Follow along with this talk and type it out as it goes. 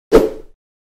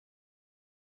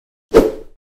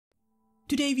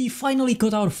Today we finally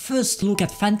got our first look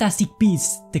at Fantastic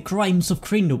Beasts: The Crimes of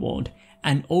Grindelwald,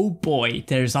 and oh boy,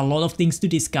 there's a lot of things to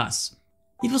discuss.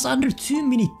 It was under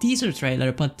 2-minute teaser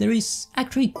trailer, but there is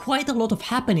actually quite a lot of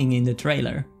happening in the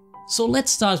trailer. So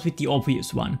let's start with the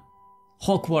obvious one.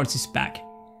 Hogwarts is back.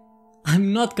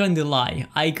 I'm not going to lie,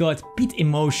 I got a bit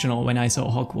emotional when I saw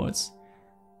Hogwarts.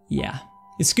 Yeah,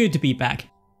 it's good to be back.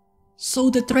 So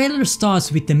the trailer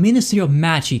starts with the Ministry of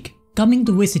Magic coming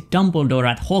to visit Dumbledore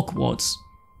at Hogwarts.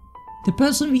 The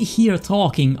person we hear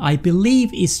talking, I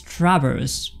believe, is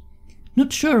Travers.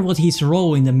 Not sure what his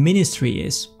role in the ministry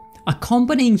is.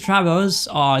 Accompanying Travers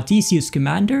are Theseus'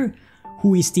 commander,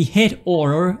 who is the head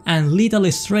Auror, and Lita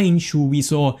Lestrange, who we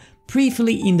saw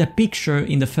briefly in the picture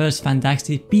in the first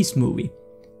Fantastic Beasts movie.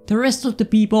 The rest of the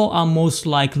people are most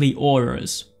likely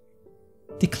Aurors.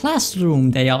 The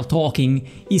classroom they are talking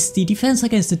is the Defense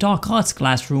Against the Dark Arts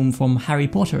classroom from Harry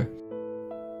Potter.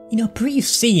 In a brief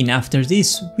scene after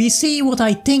this, we see what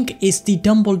I think is the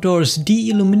Dumbledore's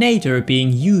de-illuminator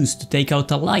being used to take out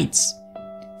the lights.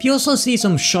 We also see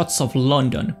some shots of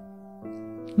London.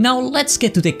 Now let's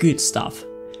get to the good stuff.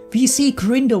 We see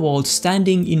Grindelwald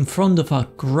standing in front of a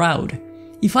crowd.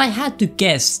 If I had to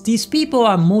guess, these people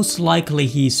are most likely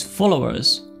his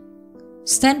followers.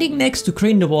 Standing next to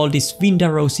Grindelwald is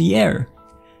Vinda Rosier.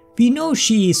 We know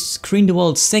she is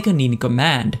Grindelwald's second in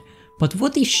command, but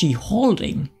what is she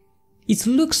holding? It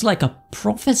looks like a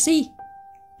prophecy?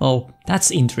 Oh,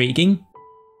 that's intriguing.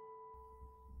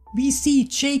 We see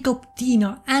Jacob,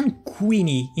 Tina and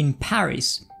Queenie in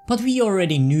Paris, but we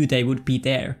already knew they would be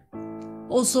there.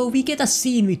 Also, we get a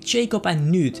scene with Jacob and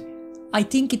Newt. I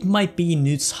think it might be in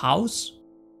Newt's house.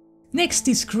 Next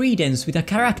is Credence with a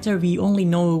character we only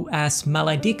know as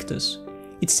Maledictus.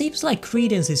 It seems like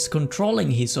Credence is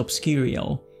controlling his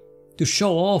Obscurio to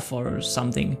show off or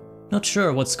something. Not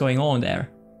sure what's going on there.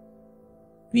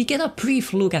 We get a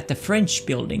brief look at the French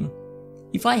building.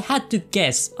 If I had to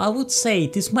guess, I would say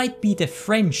this might be the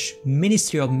French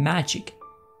Ministry of Magic.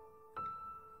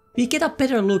 We get a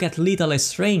better look at Lita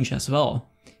Lestrange as well,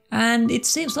 and it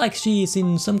seems like she is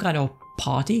in some kind of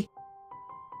party.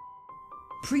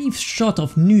 Brief shot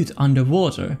of Newt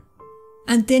underwater,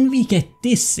 and then we get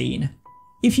this scene.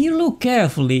 If you look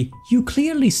carefully, you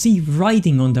clearly see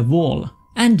writing on the wall,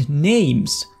 and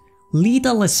names.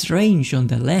 Lita Lestrange on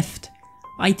the left,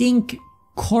 I think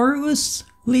Corvus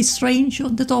Lestrange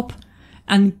on the top,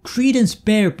 and Credence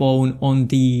Barebone on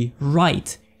the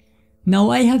right.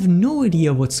 Now I have no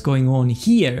idea what's going on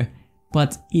here,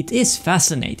 but it is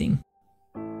fascinating.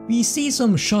 We see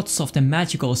some shots of the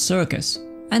magical circus,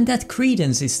 and that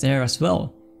Credence is there as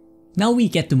well. Now we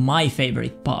get to my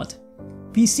favorite part.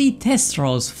 We see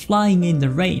Thestrals flying in the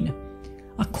rain.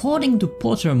 According to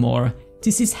Pottermore,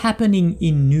 this is happening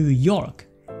in New York.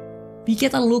 We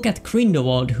get a look at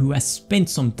Grindelwald, who has spent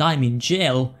some time in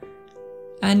jail,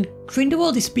 and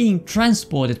Grindelwald is being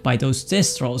transported by those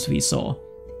Thestrals we saw.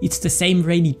 It's the same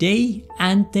rainy day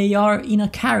and they are in a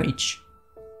carriage.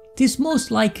 This most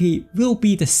likely will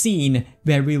be the scene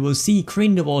where we will see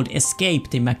Grindelwald escape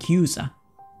the Macusa.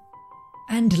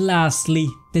 And lastly,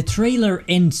 the trailer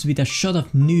ends with a shot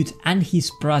of Newt and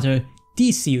his brother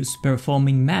Theseus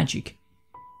performing magic.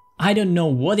 I don't know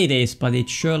what it is, but it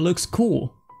sure looks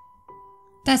cool.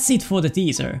 That's it for the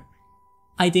teaser.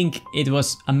 I think it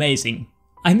was amazing.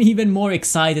 I'm even more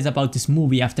excited about this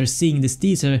movie after seeing this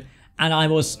teaser, and I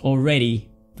was already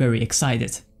very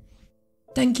excited.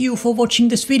 Thank you for watching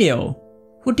this video.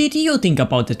 What did you think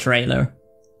about the trailer?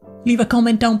 Leave a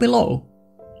comment down below.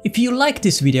 If you like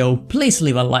this video, please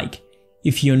leave a like.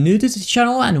 If you're new to this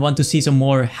channel and want to see some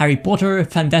more Harry Potter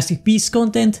Fantastic Beasts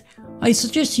content, I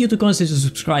suggest you to consider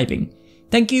subscribing.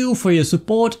 Thank you for your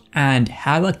support and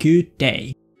have a good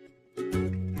day.